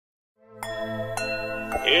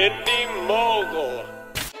Indy Mogul.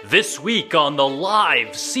 This week on the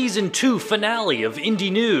live Season 2 finale of Indy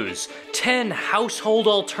News, 10 household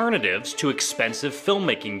alternatives to expensive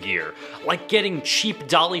filmmaking gear, like getting cheap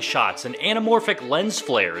dolly shots and anamorphic lens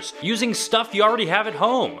flares using stuff you already have at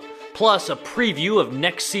home. Plus a preview of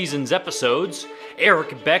next season's episodes.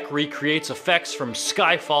 Eric Beck recreates effects from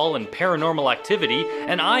Skyfall and Paranormal Activity,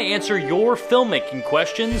 and I answer your filmmaking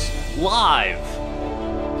questions live.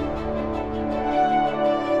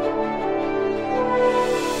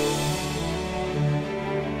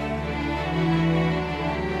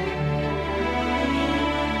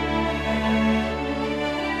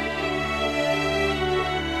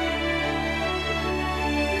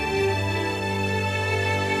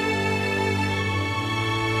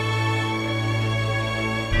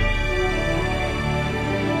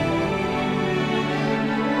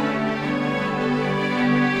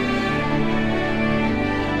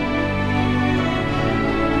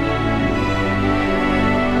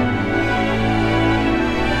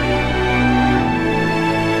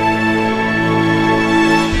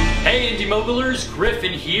 Mogulers,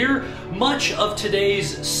 Griffin here. Much of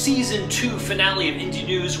today's Season 2 finale of Indy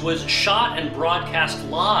News was shot and broadcast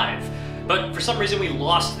live, but for some reason we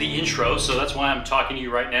lost the intro, so that's why I'm talking to you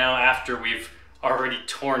right now after we've already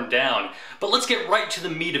torn down. But let's get right to the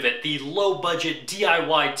meat of it, the low-budget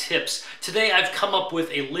DIY tips. Today I've come up with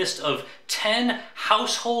a list of 10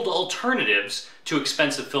 household alternatives to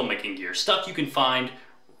expensive filmmaking gear, stuff you can find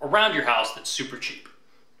around your house that's super cheap.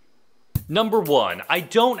 Number 1, I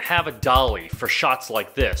don't have a dolly for shots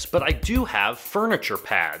like this, but I do have furniture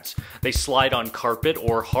pads. They slide on carpet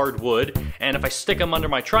or hardwood, and if I stick them under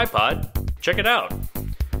my tripod, check it out.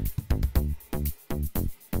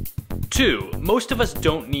 2, most of us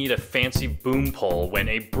don't need a fancy boom pole when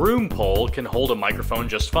a broom pole can hold a microphone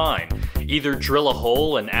just fine. Either drill a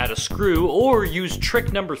hole and add a screw, or use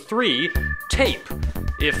trick number 3, tape.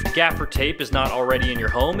 If gaffer tape is not already in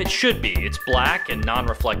your home, it should be. It's black and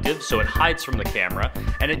non-reflective, so it hides from the camera,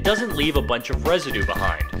 and it doesn't leave a bunch of residue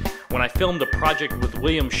behind. When I filmed a project with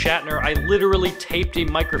William Shatner, I literally taped a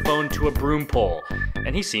microphone to a broom pole,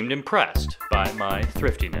 and he seemed impressed by my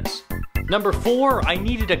thriftiness. Number 4, I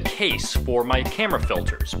needed a case for my camera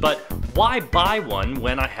filters, but why buy one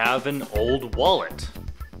when I have an old wallet?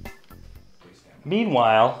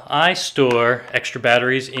 Meanwhile, I store extra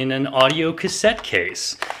batteries in an audio cassette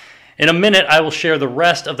case. In a minute, I will share the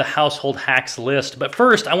rest of the household hacks list, but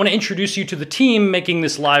first, I want to introduce you to the team making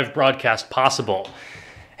this live broadcast possible.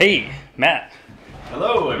 Hey, Matt.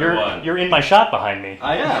 Hello, everyone. You're in my shot behind me.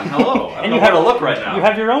 I am. Hello. And you have a look right now. You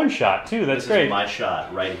have your own shot too. That's great. This is my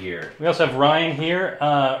shot right here. We also have Ryan here.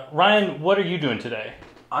 Ryan, what are you doing today?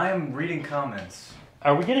 I am reading comments.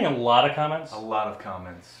 Are we getting a lot of comments? A lot of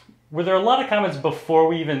comments. Were there a lot of comments before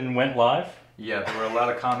we even went live? Yeah, there were a lot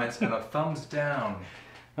of comments and a thumbs down.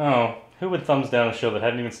 Oh, who would thumbs down a show that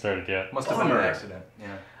hadn't even started yet? Must have been an accident.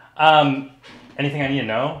 Yeah. Anything I need to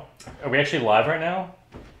know? Are we actually live right now?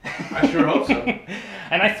 I sure hope so.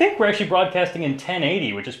 And I think we're actually broadcasting in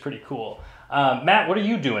 1080, which is pretty cool. Matt, what are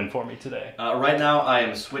you doing for me today? Right now I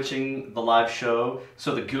am switching the live show.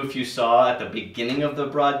 So the goof you saw at the beginning of the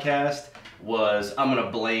broadcast was, I'm going to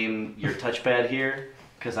blame your touchpad here,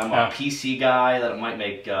 because I'm a PC guy that might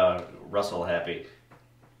make Russell happy.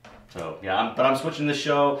 So yeah, I'm switching the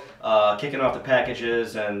show, kicking off the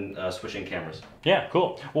packages and switching cameras. Yeah,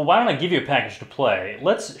 cool. Well, why don't I give you a package to play?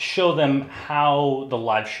 Let's show them how the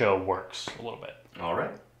live show works a little bit. All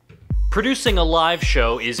right. Producing a live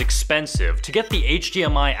show is expensive. To get the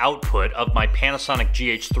HDMI output of my Panasonic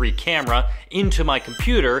GH3 camera into my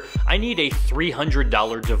computer, I need a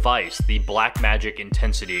 $300 device, the Blackmagic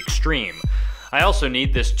Intensity Extreme. I also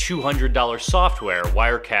need this $200 software,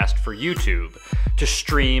 Wirecast for YouTube, to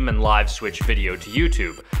stream and live switch video to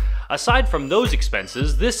YouTube. Aside from those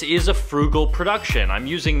expenses, this is a frugal production. I'm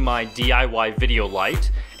using my DIY video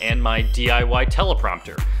light and my DIY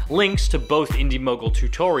teleprompter. Links to both Indy Mogul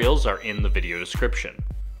tutorials are in the video description.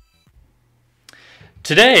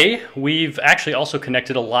 Today, we've actually also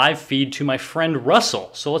connected a live feed to my friend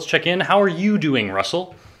Russell. So let's check in. How are you doing,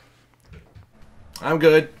 Russell? I'm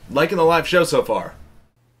good. Liking the live show so far.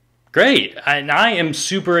 Great, and I am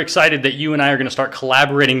super excited that you and I are going to start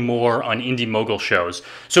collaborating more on Indy Mogul shows.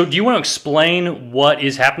 So do you want to explain what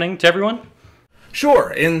is happening to everyone?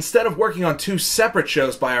 Sure. Instead of working on 2 separate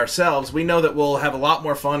shows by ourselves, we know that we'll have a lot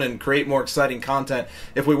more fun and create more exciting content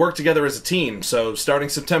if we work together as a team. So starting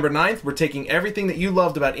September 9th, we're taking everything that you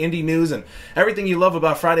loved about Indy News and everything you love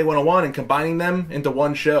about Friday 101 and combining them into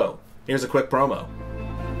one show. Here's a quick promo.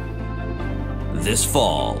 This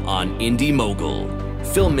fall on Indy Mogul,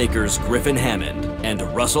 filmmakers Griffin and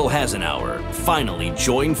Russell Hasenauer finally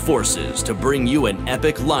join forces to bring you an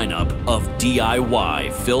epic lineup of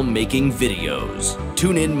DIY filmmaking videos.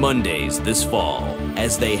 Tune in Mondays this fall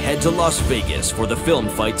as they head to Las Vegas for the Film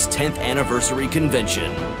Fight's 10th anniversary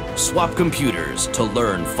convention. Swap computers to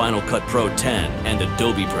learn Final Cut Pro 10 and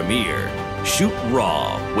Adobe Premiere. Shoot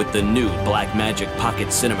raw with the new Blackmagic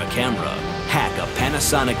Pocket Cinema camera. Hack a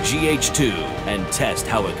Panasonic GH2 and test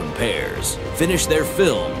how it compares. Finish their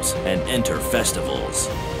films and enter festivals.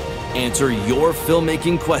 Answer your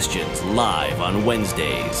filmmaking questions live on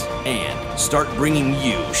Wednesdays and start bringing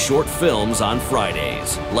you short films on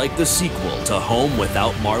Fridays, like the sequel to Home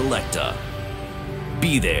Without Marlekta.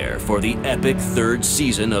 Be there for the epic 3rd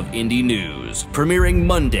season of Indy News, premiering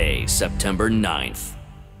Monday, September 9th.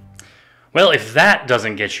 Well, if that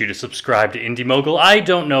doesn't get you to subscribe to Indie Mogul, I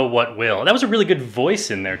don't know what will. That was a really good voice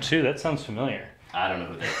in there, too. That sounds familiar. I don't know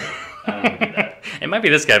who that is. I don't know who that. It might be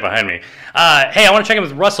this guy behind me. Hey, I want to check in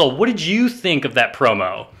with Russell. What did you think of that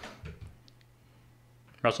promo?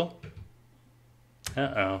 Russell?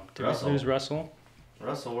 Uh-oh. Did we lose Russell?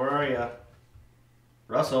 Russell, where are you?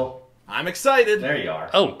 Russell. I'm excited. There you are.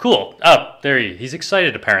 Oh, cool. Oh, there he's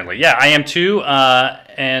excited, apparently. Yeah, I am too.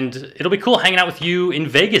 And it'll be cool hanging out with you in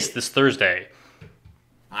Vegas this Thursday.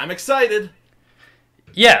 I'm excited.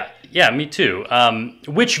 Yeah, me too.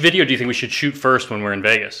 Which video do you think we should shoot first when we're in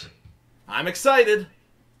Vegas? I'm excited.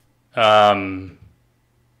 What's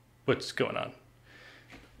going on?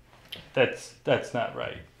 That's not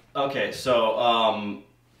right. Okay, so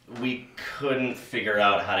we couldn't figure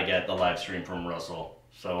out how to get the live stream from Russell.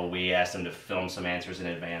 So we asked him to film some answers in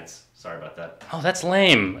advance. Sorry about that. Oh, that's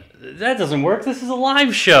lame. That doesn't work. This is a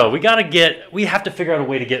live show. We have to figure out a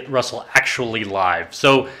way to get Russell actually live.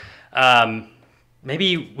 So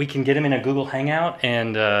maybe we can get him in a Google Hangout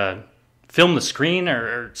and film the screen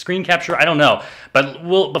or screen capture. I don't know. But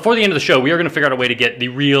before the end of the show, we are going to figure out a way to get the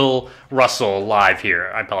real Russell live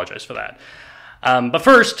here. I apologize for that. But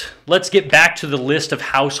first, let's get back to the list of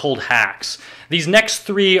household hacks. These next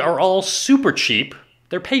 3 are all super cheap.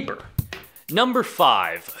 They're paper. Number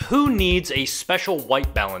 5, who needs a special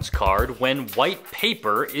white balance card when white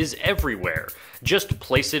paper is everywhere? Just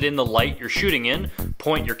place it in the light you're shooting in,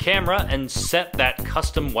 point your camera, and set that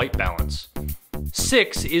custom white balance.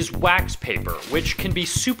 6 is wax paper, which can be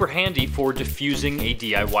super handy for diffusing a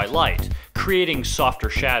DIY light, creating softer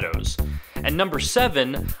shadows. And number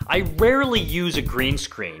 7, I rarely use a green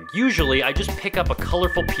screen. Usually I just pick up a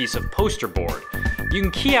colorful piece of poster board. You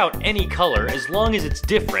can key out any color as long as it's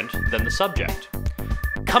different than the subject.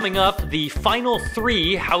 Coming up, the final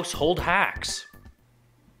 3 household hacks.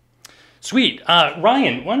 Sweet.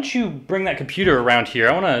 Ryan, why don't you bring that computer around here?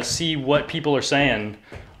 I want to see what people are saying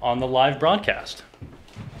on the live broadcast.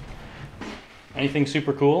 Anything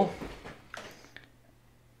super cool?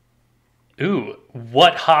 Ooh,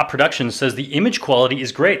 What Ha Productions says the image quality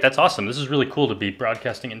is great. That's awesome. This is really cool to be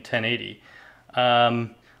broadcasting in 1080.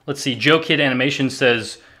 Let's see. Joe Kid Animation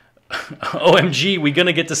says, OMG, we're going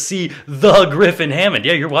to get to see the Griffin Hammond.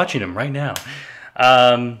 Yeah, you're watching him right now.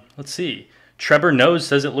 Let's see. Trevor Knows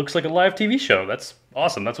says it looks like a live TV show. That's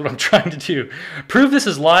awesome. That's what I'm trying to do. Prove this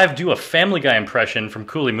is live. Do a Family Guy impression from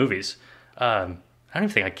Cooley Movies. I don't even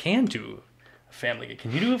think I can do a Family Guy.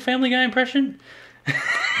 Can you do a Family Guy impression?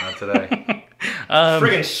 Not today.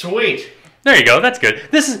 Friggin' sweet. There you go. That's good.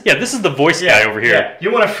 This is the voice guy over here. Yeah.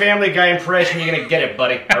 You want a Family Guy impression, you're gonna get it,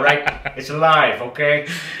 buddy. All right? It's live, okay?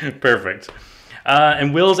 Perfect.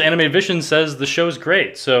 And Will's Animated Vision says the show's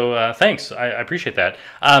great. So thanks. I appreciate that.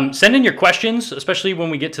 Send in your questions, especially when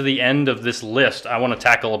we get to the end of this list. I want to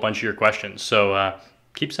tackle a bunch of your questions. So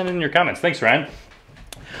keep sending in your comments. Thanks, Ryan.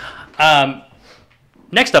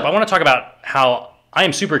 Next up, I want to talk about how I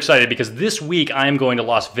am super excited because this week I am going to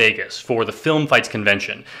Las Vegas for the Film Fights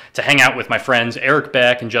convention to hang out with my friends Eric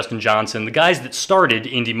Beck and Justin Johnson, the guys that started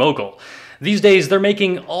Indie Mogul. These days they're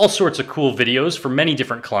making all sorts of cool videos for many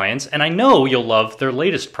different clients, and I know you'll love their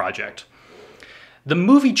latest project. The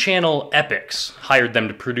movie channel Epix hired them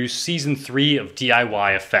to produce season 3 of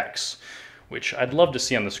DIY Effects, which I'd love to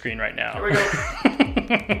see on the screen right now. Here we go.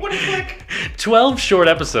 What is it? 12 short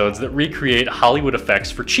episodes that recreate Hollywood effects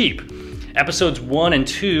for cheap. Episodes 1 and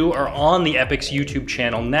 2 are on the Epix YouTube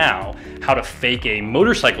channel now. How to fake a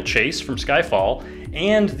motorcycle chase from Skyfall,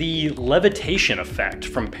 and the levitation effect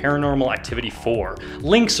from Paranormal Activity 4.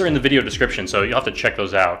 Links are in the video description, so you'll have to check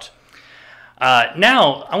those out.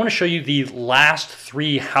 Now, I want to show you the last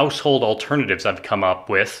 3 household alternatives I've come up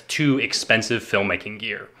with to expensive filmmaking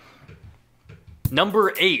gear.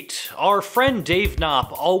 Number 8. Our friend Dave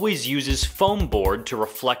Knopp always uses foam board to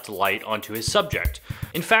reflect light onto his subject.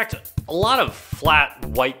 In fact, a lot of flat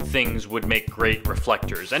white things would make great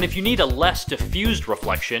reflectors, and if you need a less diffused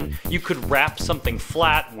reflection, you could wrap something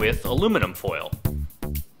flat with aluminum foil.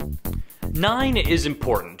 9 is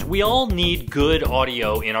important. We all need good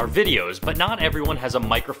audio in our videos, but not everyone has a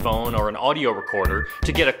microphone or an audio recorder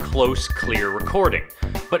to get a close, clear recording.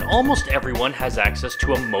 But almost everyone has access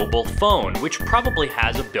to a mobile phone, which probably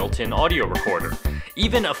has a built-in audio recorder.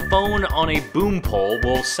 Even a phone on a boom pole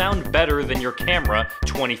will sound better than your camera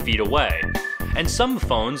 20 feet away. And some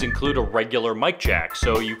phones include a regular mic jack,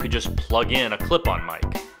 so you could just plug in a clip-on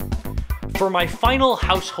mic. For my final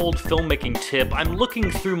household filmmaking tip, I'm looking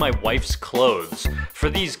through my wife's clothes for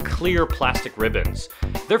these clear plastic ribbons.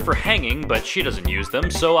 They're for hanging, but she doesn't use them,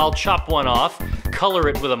 so I'll chop one off, color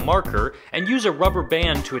it with a marker, and use a rubber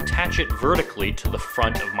band to attach it vertically to the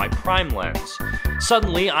front of my prime lens.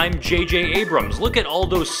 Suddenly, I'm J.J. Abrams. Look at all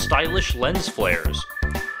those stylish lens flares.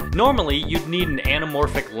 Normally, you'd need an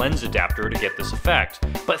anamorphic lens adapter to get this effect,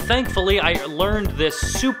 but thankfully I learned this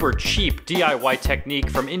super cheap DIY technique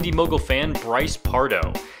from Indy Mogul fan Bryce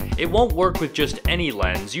Pardo. It won't work with just any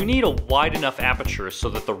lens. You need a wide enough aperture so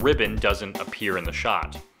that the ribbon doesn't appear in the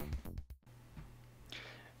shot.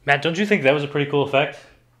 Matt, don't you think that was a pretty cool effect?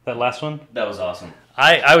 That last one? That was awesome.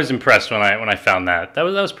 I was impressed when I found that. That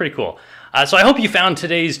was pretty cool. So I hope you found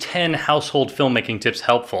today's 10 household filmmaking tips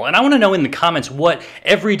helpful. And I want to know in the comments what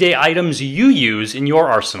everyday items you use in your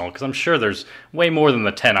arsenal, because I'm sure there's way more than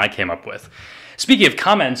the 10 I came up with. Speaking of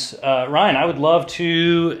comments, Ryan, I would love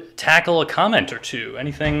to tackle a comment or two.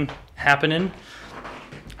 Anything happening?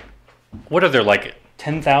 What are there, like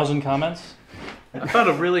 10,000 comments? I found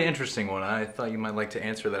a really interesting one. I thought you might like to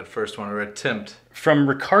answer that first one, or attempt. From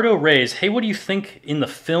Ricardo Reyes, hey, what do you think in the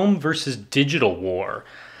film versus digital war?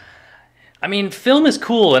 I mean, film is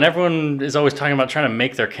cool, and everyone is always talking about trying to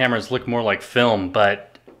make their cameras look more like film,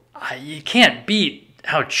 but you can't beat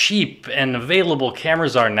how cheap and available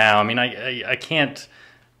cameras are now. I mean, I can't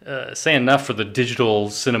say enough for the digital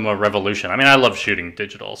cinema revolution. I mean, I love shooting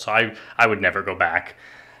digital, so I would never go back.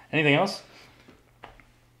 Anything else?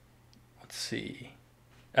 Let's see.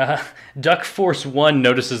 Duck Force 1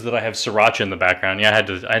 notices that I have sriracha in the background. Yeah,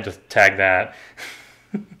 I had to tag that.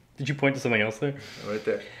 Did you point to something else there? Right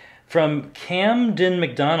there. From Camden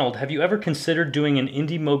McDonald, have you ever considered doing an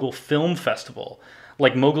Indy Mogul film festival?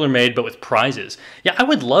 Like Mogul Made, but with prizes? Yeah, I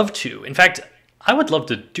would love to. In fact, I would love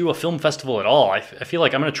to do a film festival at all. I feel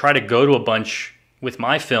like I'm going to try to go to a bunch with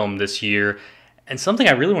my film this year. And something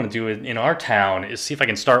I really want to do in our town is see if I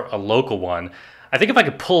can start a local one. I think if I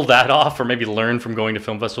could pull that off, or maybe learn from going to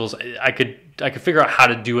film festivals, I could figure out how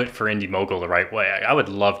to do it for Indy Mogul the right way. I would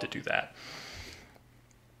love to do that.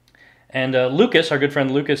 And Lucas, our good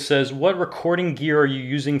friend Lucas, says, what recording gear are you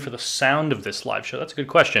using for the sound of this live show? That's a good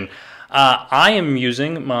question. I am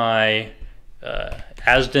using my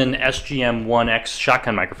Asden SGM-1X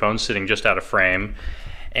shotgun microphone sitting just out of frame.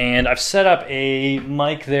 And I've set up a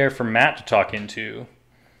mic there for Matt to talk into.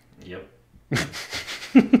 Yep.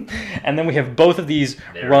 And then we have both of these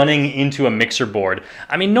running into a mixer board.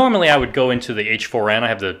 I mean, normally I would go into the H4n. I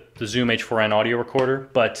have the Zoom H4n audio recorder,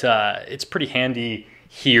 but it's pretty handy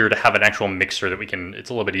here to have an actual mixer that we can, it's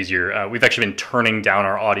a little bit easier. We've actually been turning down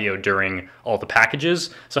our audio during all the packages,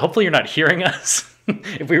 so hopefully you're not hearing us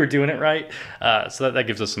if we were doing it right. So that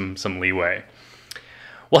gives us some leeway.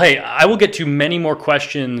 Well, hey, I will get to many more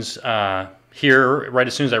questions here right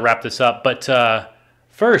as soon as I wrap this up, but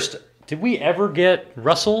first, did we ever get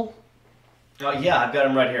Russell? Yeah, I've got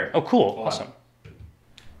him right here. Oh, cool. Awesome.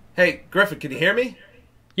 Hey, Griffin, can you hear me?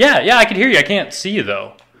 Yeah, I can hear you. I can't see you,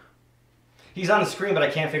 though. He's on the screen, but I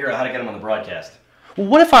can't figure out how to get him on the broadcast. Well,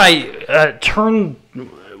 what if I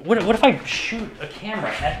what if I shoot a camera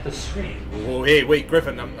at the screen? Oh, hey, wait,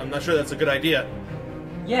 Griffin, I'm not sure that's a good idea.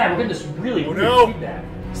 Yeah, we're getting this really weird feedback.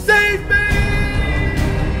 Save me!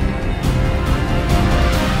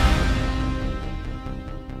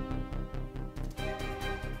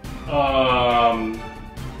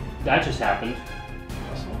 That just happened.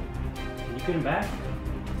 Russell, can you get him back?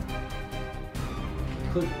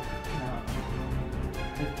 Click.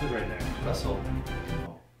 Click right there. Russell.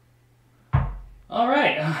 All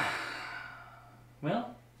right.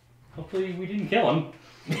 Well, hopefully we didn't kill him.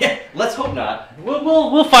 Yeah, let's hope not.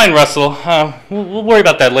 We'll find Russell. We'll worry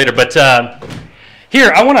about that later. But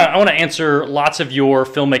here, I wanna answer lots of your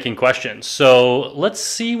filmmaking questions. So let's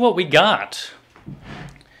see what we got.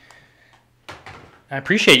 I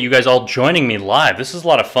appreciate you guys all joining me live. This is a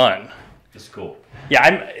lot of fun. This is cool. Yeah,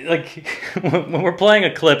 I'm like when we're playing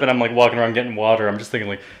a clip and I'm like walking around getting water. I'm just thinking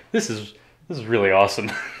like this is This is really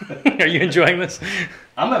awesome. Are you enjoying this?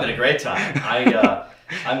 I'm having a great time.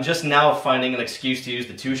 I'm just now finding an excuse to use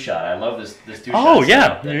the two-shot. I love this two-shot. Oh,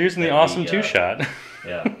 yeah. You're using the awesome two-shot.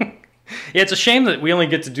 Yeah. Yeah, it's a shame that we only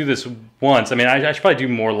get to do this once. I mean, I should probably do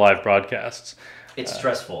more live broadcasts. It's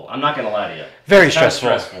stressful. I'm not going to lie to you. Very it's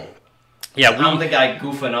stressful. Yeah, I'm the guy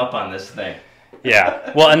goofing up on this thing.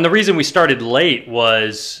 Yeah. Well, and the reason we started late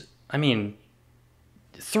was, I mean,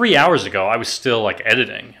 3 hours ago, I was still like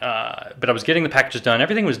editing, but I was getting the packages done.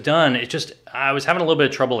 Everything was done. It just, I was having a little bit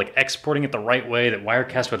of trouble like exporting it the right way that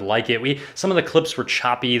Wirecast would like it. Some of the clips were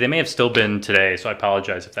choppy. They may have still been today, so I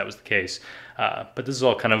apologize if that was the case. But this is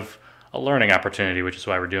all kind of a learning opportunity, which is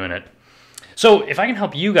why we're doing it. So if I can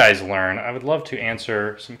help you guys learn, I would love to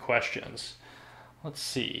answer some questions. Let's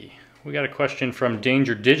see. We got a question from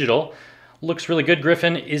Danger Digital. Looks really good,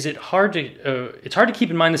 Griffin. Is it hard to? It's hard to keep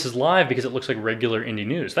in mind this is live because it looks like regular indie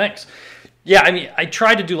news. Thanks. Yeah, I mean, I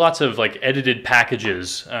tried to do lots of like edited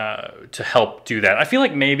packages to help do that. I feel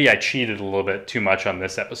like maybe I cheated a little bit too much on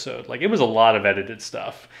this episode. Like it was a lot of edited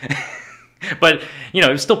stuff, but you know,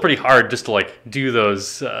 it was still pretty hard just to like do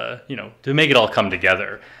those, you know, to make it all come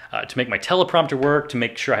together, to make my teleprompter work, to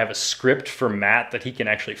make sure I have a script for Matt that he can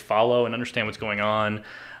actually follow and understand what's going on,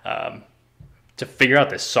 to figure out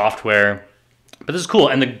this software. But this is cool,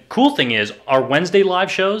 and the cool thing is our Wednesday live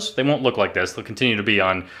shows, they won't look like this. They'll continue to be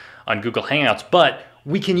on Google Hangouts, but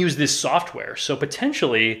we can use this software. So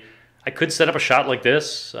potentially, I could set up a shot like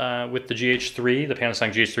this with the GH3. The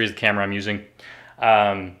Panasonic GH3 is the camera I'm using.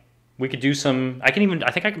 We could do some, I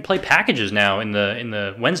think I can play packages now in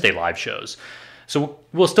the Wednesday live shows. So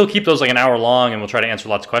we'll still keep those like an hour long, and we'll try to answer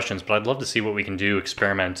lots of questions, but I'd love to see what we can do,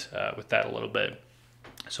 experiment with that a little bit.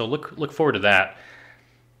 So look forward to that.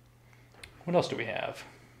 What else do we have?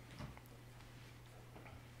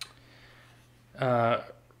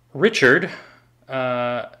 Richard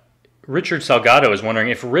Salgado is wondering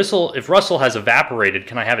if Russell has evaporated,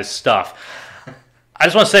 can I have his stuff? I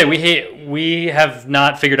just want to say we have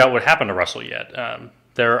not figured out what happened to Russell yet.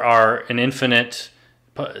 There are an infinite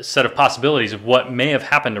set of possibilities of what may have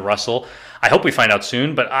happened to Russell. I hope we find out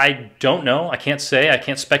soon, but I don't know. I can't say. I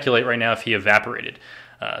can't speculate right now if he evaporated.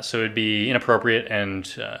 So it'd be inappropriate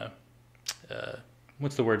and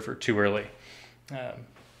what's the word for too early?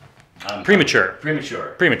 Premature.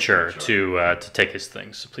 Premature to take his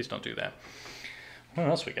things. So please don't do that. What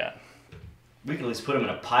else we got? We can at least put him in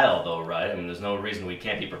a pile, though, right? I mean, there's no reason we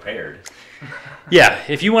can't be prepared. Yeah,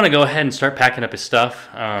 if you want to go ahead and start packing up his stuff,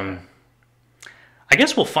 I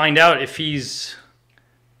guess we'll find out if he's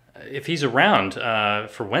around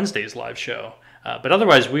for Wednesday's live show. But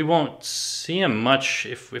otherwise, we won't see him much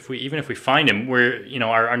if we find him.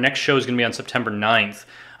 Our next show is going to be on September 9th.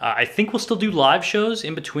 I think we'll still do live shows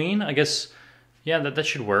in between. I guess, yeah, that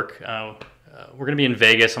should work. We're going to be in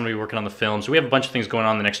Vegas. I'm going to be working on the film. So we have a bunch of things going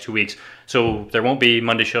on the next 2 weeks. So there won't be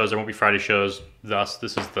Monday shows. There won't be Friday shows. Thus,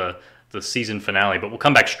 this is the season finale. But we'll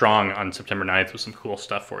come back strong on September 9th with some cool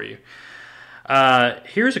stuff for you.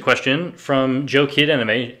 Here's a question from Joe Kidd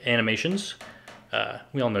Animations.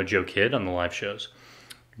 We all know Joe Kidd on the live shows.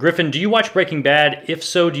 Griffin, do you watch Breaking Bad? If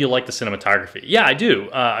so, do you like the cinematography? Yeah, I do.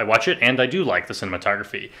 I watch it, and I do like the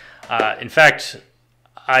cinematography. In fact,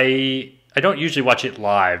 I don't usually watch it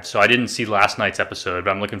live, so I didn't see last night's episode,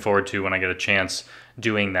 but I'm looking forward to when I get a chance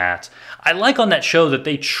doing that. I like on that show that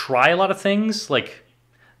they try a lot of things. Like,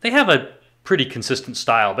 they have a pretty consistent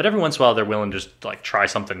style, but every once in a while they're willing to just like try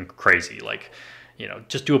something crazy, like, you know,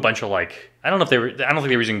 just do a bunch of like, I don't think they were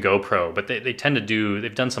using GoPro, but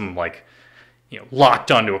they've done some like, you know,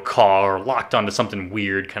 locked onto a car or locked onto something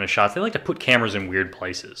weird kind of shots. They like to put cameras in weird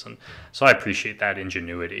places, and so I appreciate that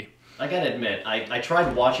ingenuity. I gotta admit, I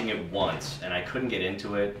tried watching it once and I couldn't get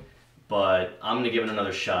into it, but I'm gonna give it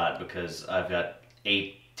another shot because I've got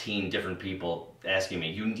 18 different people asking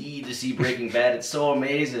me, you need to see Breaking Bad, it's so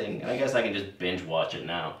amazing. I guess I can just binge watch it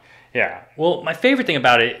now. Yeah, well, my favorite thing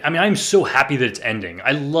about it, I mean, I'm so happy that it's ending.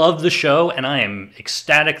 I love the show, and I am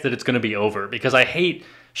ecstatic that it's going to be over, because I hate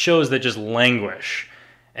shows that just languish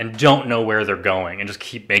and don't know where they're going and just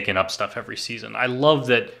keep making up stuff every season. I love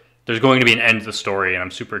that there's going to be an end to the story, and I'm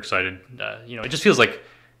super excited. It just feels like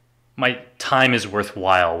my time is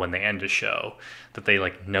worthwhile when they end a show, that they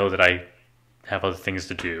like know that I have other things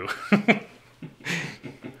to do.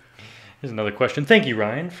 Here's another question. Thank you,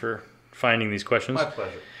 Ryan, for finding these questions. My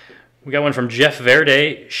pleasure. We got one from Jeff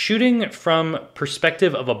Verde. Shooting from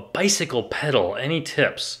perspective of a bicycle pedal. Any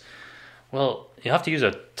tips? Well, you have to use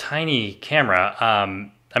a tiny camera.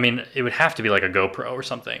 I mean, it would have to be like a GoPro or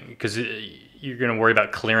something, because you're going to worry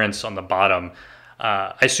about clearance on the bottom.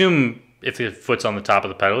 I assume if the foot's on the top of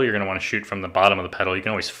the pedal, you're going to want to shoot from the bottom of the pedal. You can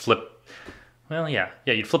always flip. Well, yeah,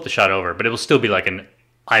 you'd flip the shot over, but it will still be like an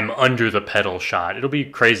I'm under the pedal shot. It'll be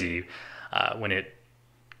crazy when it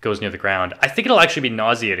goes near the ground. I think it'll actually be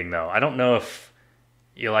nauseating, though. I don't know if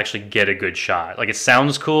you'll actually get a good shot. Like, it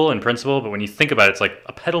sounds cool in principle, but when you think about it, it's like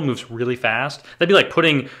a pedal moves really fast. That'd be like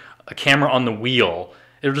putting a camera on the wheel.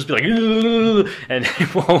 It'll just be like, and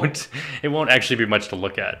it won't actually be much to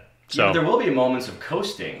look at. So yeah, there will be moments of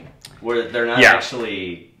coasting where they're not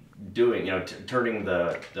actually doing, turning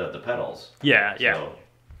the pedals. Yeah. So.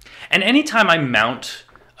 And anytime I mount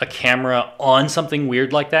a camera on something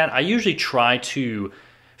weird like that, I usually try to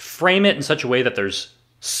frame it in such a way that there's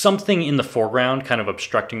something in the foreground kind of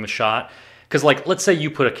obstructing the shot. Because, like, let's say you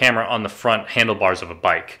put a camera on the front handlebars of a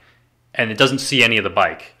bike and it doesn't see any of the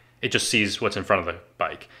bike. It just sees what's in front of the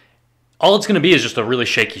bike. All it's going to be is just a really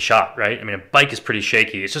shaky shot, right? I mean, a bike is pretty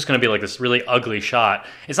shaky. It's just going to be like this really ugly shot.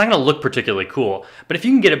 It's not going to look particularly cool. But if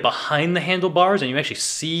you can get it behind the handlebars and you actually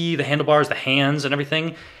see the handlebars, the hands and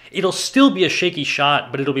everything, it'll still be a shaky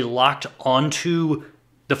shot, but it'll be locked onto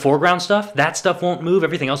the foreground stuff. That stuff won't move.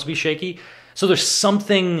 Everything else will be shaky. So there's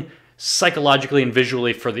something psychologically and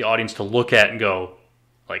visually for the audience to look at and go,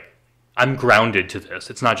 like, I'm grounded to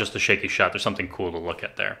this. It's not just a shaky shot. There's something cool to look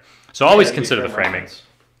at there. So always consider the framing.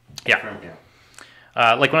 Yeah.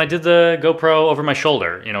 Like when I did the GoPro over my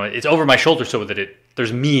shoulder, it's over my shoulder so that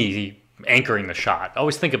there's me anchoring the shot.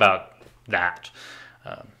 Always think about that.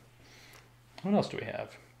 What else do we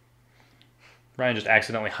have? Ryan just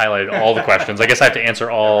accidentally highlighted all the questions. I guess I have to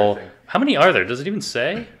answer all. Everything. How many are there? Does it even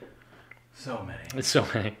say? So many. It's so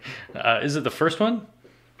many. Is it the first one?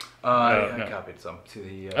 I copied some to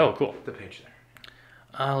the cool. The page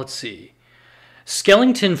there. Let's see.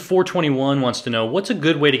 Skellington 421 wants to know, what's a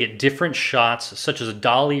good way to get different shots, such as a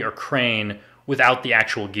dolly or crane, without the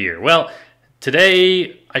actual gear? Well,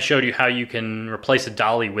 today I showed you how you can replace a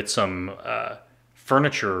dolly with some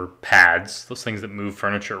furniture pads, those things that move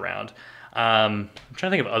furniture around. I'm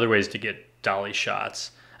trying to think of other ways to get dolly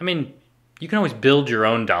shots. I mean, you can always build your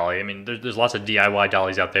own dolly. I mean, there's lots of DIY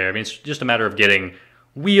dollies out there. I mean, it's just a matter of getting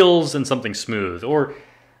wheels and something smooth. Or,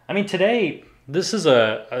 I mean, today, this is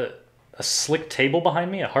a slick table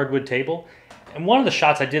behind me, a hardwood table. And one of the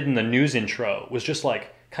shots I did in the news intro was just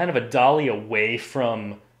like kind of a dolly away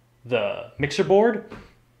from the mixer board.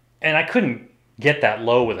 And I couldn't get that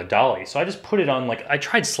low with a dolly. So I just put it on, like, I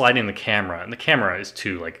tried sliding the camera, and the camera is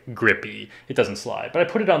too, like, grippy. It doesn't slide. But I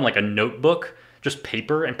put it on, like, a notebook, just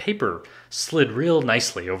paper, and paper slid real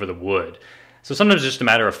nicely over the wood. So sometimes it's just a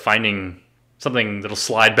matter of finding something that'll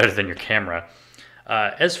slide better than your camera.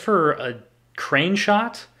 As for a crane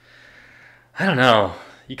shot, I don't know.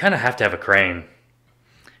 You kind of have to have a crane.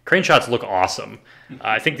 Crane shots look awesome.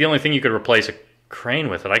 I think the only thing you could replace a crane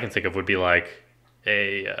with that I can think of would be like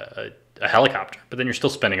a helicopter. But then you're still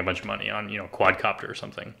spending a bunch of money on, quadcopter or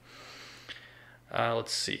something.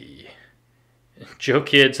 Let's see. Joe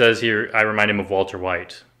Kidd says here, I remind him of Walter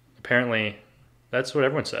White. Apparently, that's what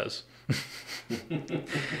everyone says.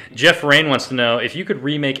 Jeff Rain wants to know, if you could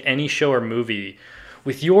remake any show or movie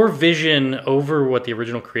with your vision over what the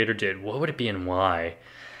original creator did, what would it be and why?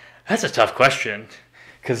 That's a tough question,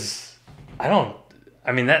 because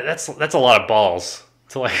that's a lot of balls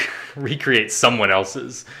to like recreate someone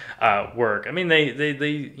else's work. I mean,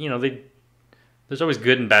 there's always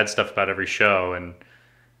good and bad stuff about every show, and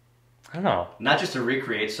I don't know. Not just to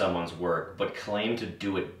recreate someone's work, but claim to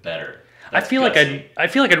do it better. I feel like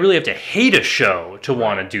I'd really have to hate a show to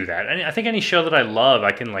want to do that. I think any show that I love,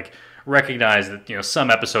 I can like recognize that some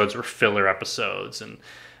episodes were filler episodes and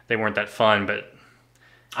they weren't that fun. But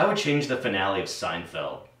I would change the finale of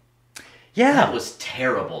Seinfeld. Yeah, that was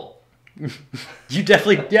terrible. You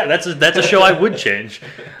definitely, that's a show I would change.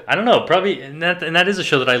 I don't know, probably, and that is a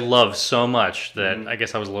show that I love so much that I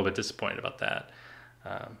guess I was a little bit disappointed about that.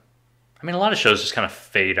 I mean, a lot of shows just kind of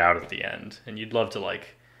fade out at the end, and you'd love to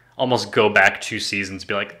like almost go back 2 seasons and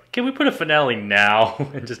be like, can we put a finale now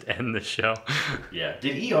and just end the show? Yeah.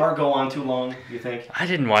 Did ER go on too long, you think? I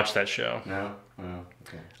didn't watch that show. No? Oh,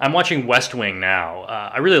 okay. I'm watching West Wing now.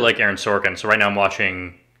 I really like Aaron Sorkin, so right now I'm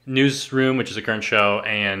watching Newsroom, which is a current show,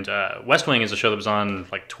 and West Wing is a show that was on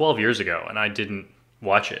like 12 years ago, and I didn't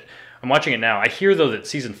watch it. I'm watching it now. I hear, though, that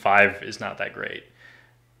season 5 is not that great,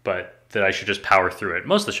 but that I should just power through it.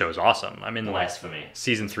 Most of the show is awesome. I'm in Blasphemy.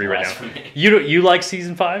 Season 3 right now. You like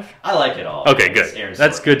season 5? I like it all. Okay, good.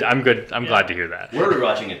 That's good. I'm good. I'm glad to hear that. We're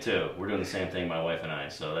rewatching it too. We're doing the same thing, my wife and I.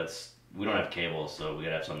 So we don't have cable, so we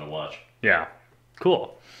gotta have something to watch. Yeah,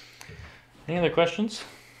 cool. Any other questions?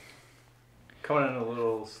 Coming in a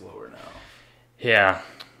little slower now. Yeah,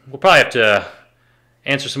 we'll probably have to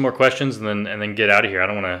answer some more questions and then get out of here. I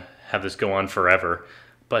don't want to have this go on forever.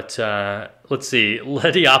 But let's see,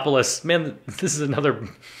 Lediopolis. Man, this is another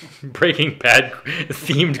Breaking Bad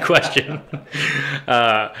themed question.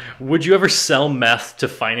 Would you ever sell meth to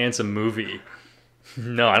finance a movie?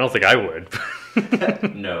 No, I don't think I would.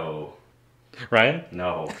 No. Ryan?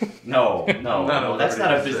 No. That's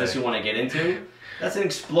not a business you want to get into. That's an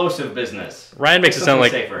explosive business. Ryan makes it sound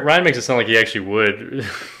like safer. Ryan makes it sound like he actually would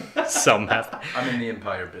sell meth. I'm in the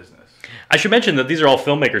Empire business. I should mention that these are all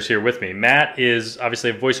filmmakers here with me. Matt is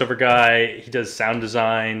obviously a voiceover guy. He does sound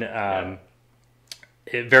design.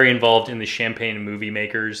 Very involved in the Champagne movie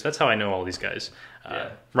makers. That's how I know all these guys.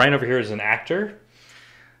 Ryan over here is an actor.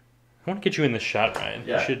 I want to get you in this shot, Ryan.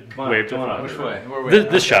 Yeah. You should Come on, wave. come on. Which way?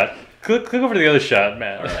 This shot. Click over to the other shot,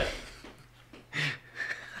 Matt. All right.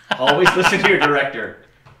 Always listen to your director.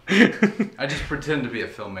 I just pretend to be a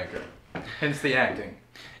filmmaker. Hence the acting.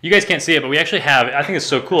 You guys can't see it, but we actually have, I think it's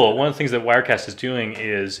so cool. One of the things that Wirecast is doing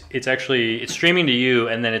is it's streaming to you,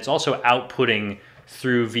 and then it's also outputting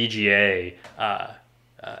through VGA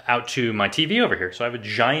out to my TV over here. So I have a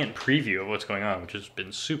giant preview of what's going on, which has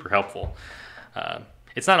been super helpful.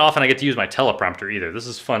 It's not often I get to use my teleprompter either. This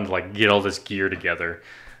is fun to like get all this gear together.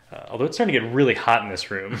 Although it's starting to get really hot in this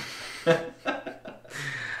room.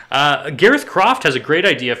 Gareth Croft has a great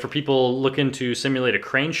idea for people looking to simulate a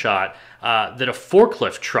crane shot that a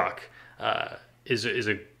forklift truck can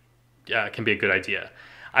be a good idea.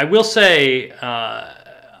 I will say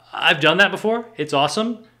I've done that before. It's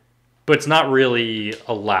awesome, but it's not really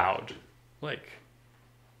allowed. Like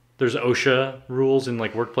there's OSHA rules in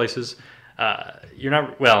like workplaces. You're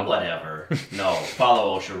not well. Whatever. No,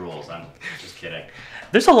 follow OSHA rules. I'm just kidding.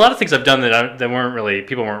 There's a lot of things I've done that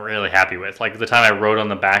people weren't really happy with. Like the time I rode on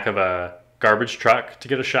the back of a garbage truck to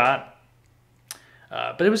get a shot.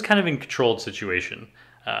 But it was kind of in a controlled situation.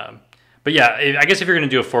 But yeah, I guess if you're going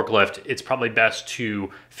to do a forklift, it's probably best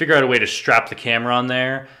to figure out a way to strap the camera on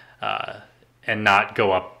there and not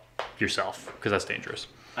go up yourself, because that's dangerous.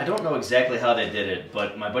 I don't know exactly how they did it,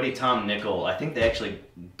 but my buddy Tom Nickel, I think they actually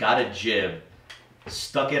got a jib,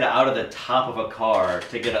 stuck it out of the top of a car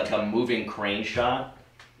to get a moving crane shot.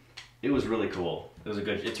 It was really cool.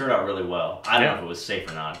 It turned out really well. I don't know if it was safe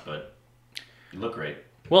or not, but it looked great.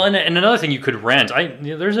 Well, and another thing you could rent,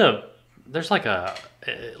 there's like a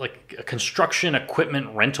construction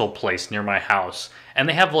equipment rental place near my house, and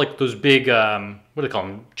they have like those big what do they call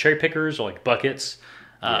them, cherry pickers or like buckets.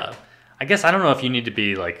 I guess I don't know if you need to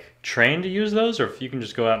be like trained to use those, or if you can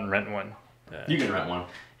just go out and rent one. You can rent one.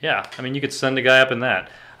 Yeah, I mean you could send a guy up in that.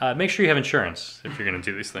 Make sure you have insurance if you're going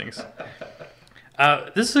to do these things.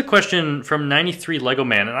 This is a question from 93 Lego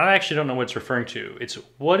Man, and I actually don't know what it's referring to. It's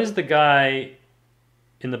what is the guy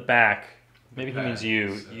in the back? Maybe he means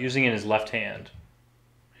you using in his left hand.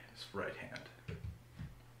 His right hand.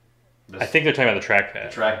 I think they're talking about the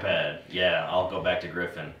trackpad. The trackpad, yeah. I'll go back to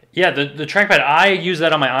Griffin. Yeah, the trackpad. I use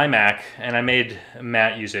that on my iMac, and I made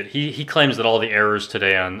Matt use it. He claims that all the errors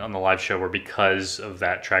today on the live show were because of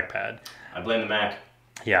that trackpad. I blame the Mac.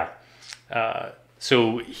 Yeah.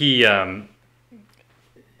 So he.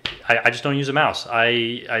 I just don't use a mouse.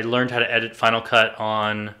 I learned how to edit Final Cut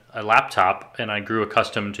on a laptop, and I grew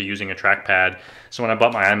accustomed to using a trackpad. So when I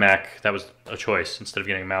bought my iMac, that was a choice. Instead of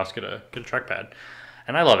getting a mouse, get a trackpad.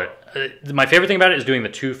 And I love it. My favorite thing about it is doing the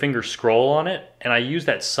 2-finger scroll on it, and I use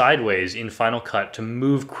that sideways in Final Cut to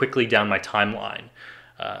move quickly down my timeline.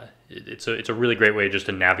 It's a really great way just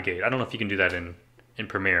to navigate. I don't know if you can do that in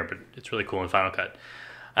Premiere, but it's really cool in Final Cut.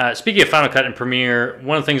 Speaking of Final Cut and Premiere,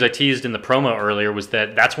 one of the things I teased in the promo earlier was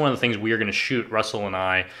that's one of the things we are going to shoot, Russell and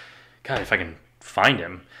I. God, if I can find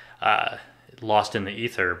him. Lost in the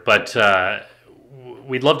ether. But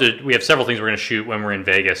we'd love to. We have several things we're going to shoot when we're in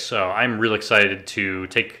Vegas, so I'm real excited to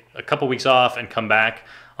take a couple weeks off and come back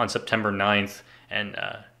on September 9th and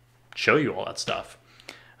show you all that stuff.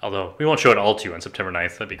 Although we won't show it all to you on September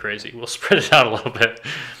 9th. That'd be crazy. We'll spread it out a little bit.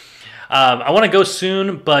 I want to go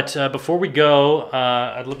soon, but before we go,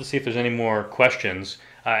 I'd love to see if there's any more questions.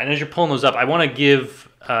 And as you're pulling those up, I want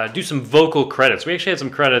to do some vocal credits. We actually had some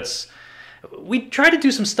credits. We tried to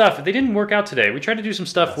do some stuff. They didn't work out today. We tried to do some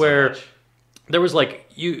stuff where there was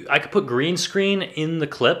like I could put green screen in the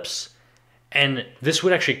clips, and this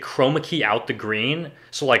would actually chroma key out the green.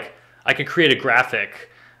 So like I could create a graphic.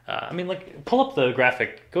 Like pull up the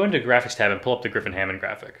graphic. Go into graphics tab and pull up the Griffin Hammond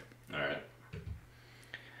graphic. All right.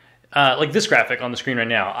 Like this graphic on the screen right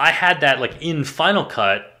now, I had that like in Final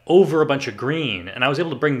Cut over a bunch of green, and I was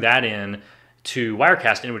able to bring that in to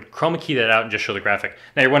Wirecast, and it would chroma key that out and just show the graphic.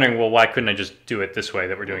 Now you're wondering, well, why couldn't I just do it this way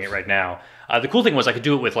that we're doing it right now? The cool thing was I could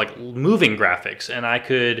do it with like moving graphics, and I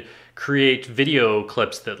could create video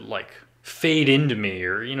clips that like fade into me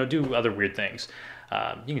or do other weird things.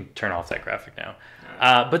 You can turn off that graphic now.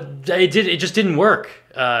 But it just didn't work.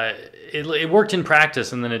 It worked in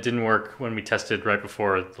practice, and then it didn't work when we tested right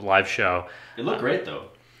before the live show. It looked great, though.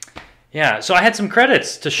 Yeah, so I had some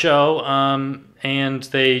credits to show, and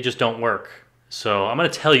they just don't work. So I'm going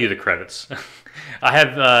to tell you the credits. I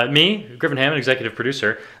have me, Griffin Hammond, executive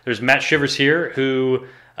producer. There's Matt Shivers here, who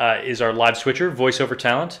is our live switcher, voiceover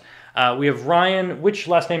talent. We have Ryan. Which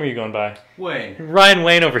last name are you going by? Wayne. Ryan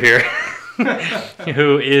Wayne over here,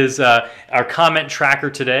 who is our comment tracker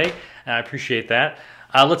today. I appreciate that.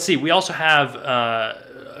 Let's see. We also have,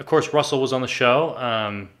 of course, Russell was on the show.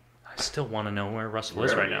 I still want to know where Russell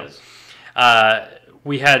is right now.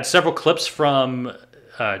 We had several clips from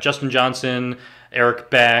Justin Johnson, Eric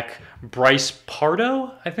Beck, Bryce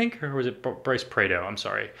Pardo, I think, or was it Bryce Prado? I'm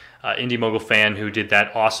sorry. Indy Mogul fan who did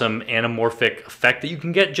that awesome anamorphic effect that you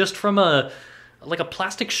can get just from a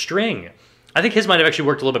plastic string. I think his might have actually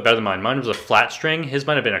worked a little bit better than mine. Mine was a flat string. His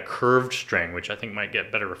might have been a curved string, which I think might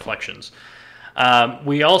get better reflections.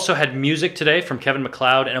 We also had music today from Kevin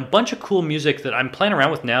MacLeod and a bunch of cool music that I'm playing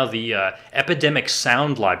around with now, the Epidemic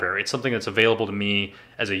Sound Library. It's something that's available to me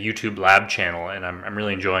as a YouTube lab channel, and I'm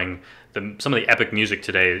really enjoying some of the epic music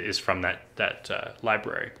today is from that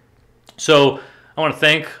library. So I want to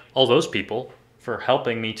thank all those people for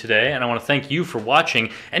helping me today, and I want to thank you for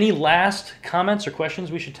watching. Any last comments or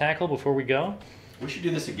questions we should tackle before we go? We should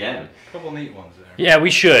do this again. A couple neat ones there. Yeah, we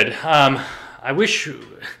should. I wish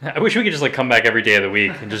we could just come back every day of the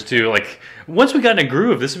week and just do once we got in a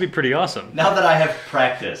groove, this would be pretty awesome. Now that I have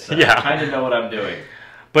practice, I kind of know what I'm doing.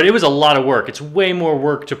 But it was a lot of work. It's way more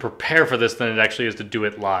work to prepare for this than it actually is to do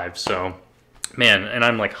it live. So, man, and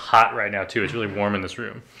I'm hot right now too. It's really warm in this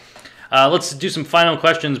room. Let's do some final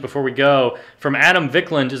questions before we go. From Adam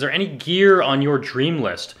Vickland, is there any gear on your dream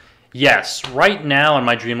list? Yes, right now on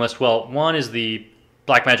my dream list, well, one is the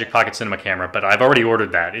Blackmagic Pocket Cinema camera, but I've already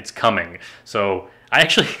ordered that. It's coming. So I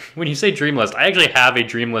actually, when you say dream list, I actually have a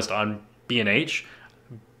dream list on B&H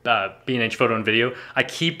Photo and Video. I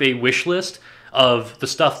keep a wish list of the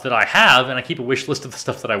stuff that I have, and I keep a wish list of the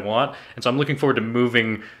stuff that I want. And so I'm looking forward to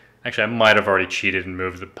moving. Actually, I might have already cheated and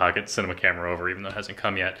moved the Pocket Cinema camera over, even though it hasn't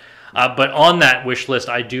come yet. But on that wish list,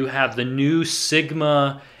 I do have the new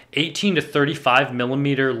Sigma 18 to 35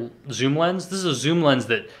 millimeter zoom lens. This is a zoom lens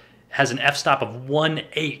that has an f-stop of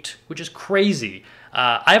 1.8, which is crazy.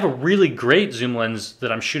 I have a really great zoom lens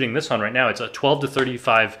that I'm shooting this on right now. It's a 12 to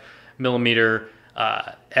 35 millimeter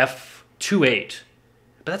f2.8.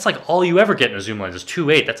 But that's all you ever get in a zoom lens is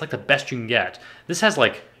 2.8. That's the best you can get. This has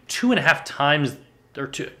 2.5 times,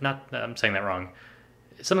 or I'm saying that wrong.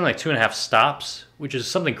 It's something like 2.5 stops, which is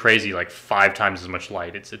something crazy, 5 times as much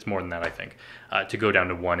light. It's more than that, I think, to go down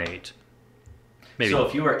to 1.8. Maybe. So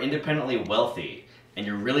if you are independently wealthy and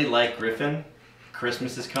you really like Griffin,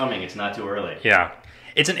 Christmas is coming. It's not too early. Yeah.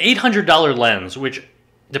 It's an $800 lens, which,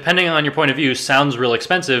 depending on your point of view, sounds real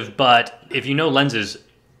expensive, but if you know lenses,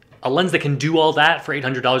 a lens that can do all that for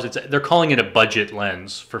 $800, they're calling it a budget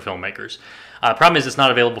lens for filmmakers. Problem is it's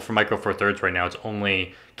not available for Micro Four Thirds right now. It's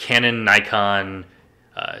only Canon, Nikon.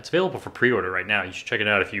 It's available for pre-order right now. You should check it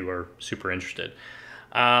out if you are super interested.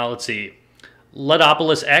 Let's see.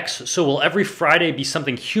 Ledopolis X. So will every Friday be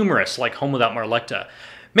something humorous like Home Without Marlecta?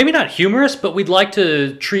 Maybe not humorous, but we'd like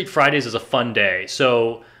to treat Fridays as a fun day.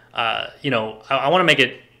 So, I want to make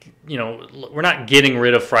it, we're not getting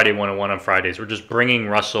rid of Friday 101 on Fridays. We're just bringing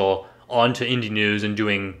Russell onto Indie News and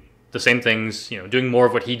doing the same things, doing more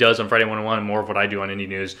of what he does on Friday 101 and more of what I do on Indie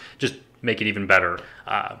News. Just make it even better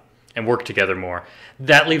and work together more.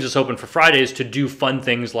 That leaves us open for Fridays to do fun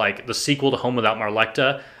things like the sequel to Home Without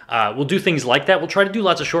Marlecta. We'll do things like that. We'll try to do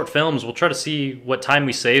lots of short films. We'll try to see what time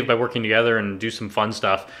we save by working together and do some fun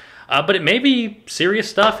stuff. But it may be serious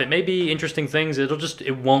stuff. It may be interesting things.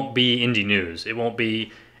 It won't be Indie News. It won't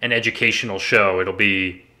be an educational show. It'll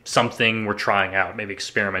be something we're trying out, maybe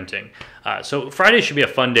experimenting. So Friday should be a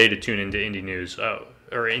fun day to tune into Indie News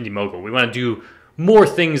or Indie Mogul. We want to do more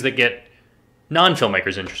things that get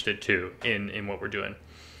non-filmmakers interested too in what we're doing.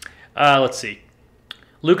 Let's see.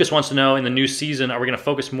 Lucas wants to know, in the new season, are we going to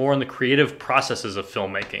focus more on the creative processes of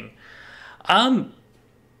filmmaking?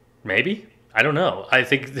 Maybe. I don't know. I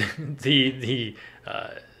think the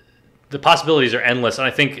possibilities are endless, and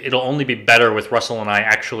I think it'll only be better with Russell and I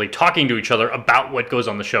actually talking to each other about what goes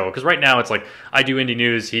on the show. Because right now it's I do Indie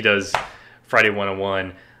News, he does Friday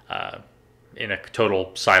 101 in a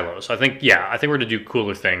total silo. So I think we're going to do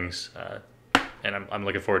cooler things, and I'm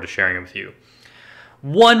looking forward to sharing them with you.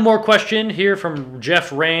 One more question here from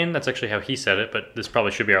Jeff Rain. That's actually how he said it, but this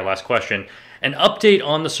probably should be our last question. An update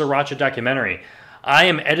on the Sriracha documentary. I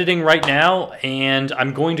am editing right now, and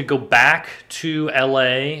I'm going to go back to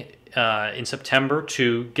LA in September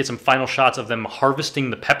to get some final shots of them harvesting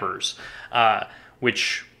the peppers,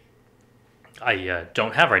 which I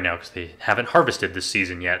don't have right now because they haven't harvested this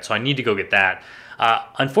season yet, so I need to go get that.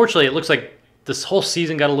 Unfortunately, it looks like this whole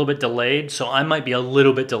season got a little bit delayed, so I might be a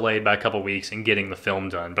little bit delayed by a couple weeks in getting the film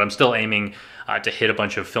done, but I'm still aiming to hit a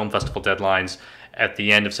bunch of film festival deadlines at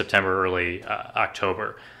the end of September, early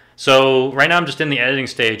October. So right now I'm just in the editing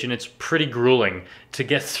stage, and it's pretty grueling to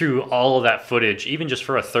get through all of that footage, even just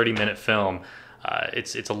for a 30-minute film.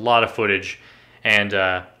 It's a lot of footage, and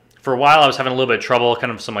for a while I was having a little bit of trouble,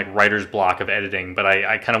 kind of some like writer's block of editing, but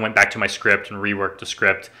I kind of went back to my script and reworked the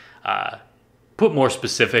script, put more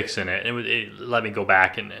specifics in it, and it let me go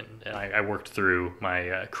back and I worked through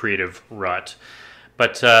my creative rut.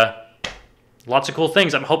 But lots of cool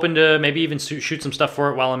things. I'm hoping to maybe even shoot some stuff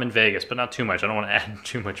for it while I'm in Vegas, but not too much. I don't want to add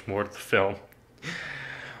too much more to the film.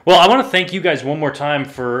 Well, I want to thank you guys one more time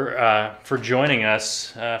for joining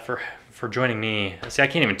us, for joining me. See, I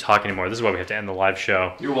can't even talk anymore. This is why we have to end the live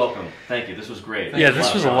show. You're welcome. Thank you. This was great. Yeah,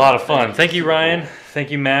 this was a lot of fun. Thank you, Ryan. Thank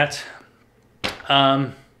you, Matt.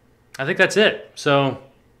 I think that's it. So,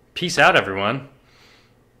 peace out, everyone.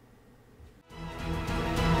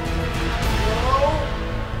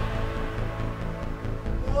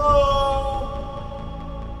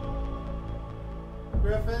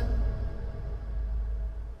 Griffin?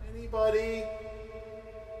 Anybody?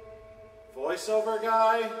 Voiceover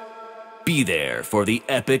guy? Be there for the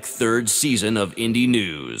epic third season of Indy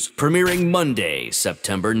News, premiering Monday,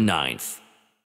 September 9th.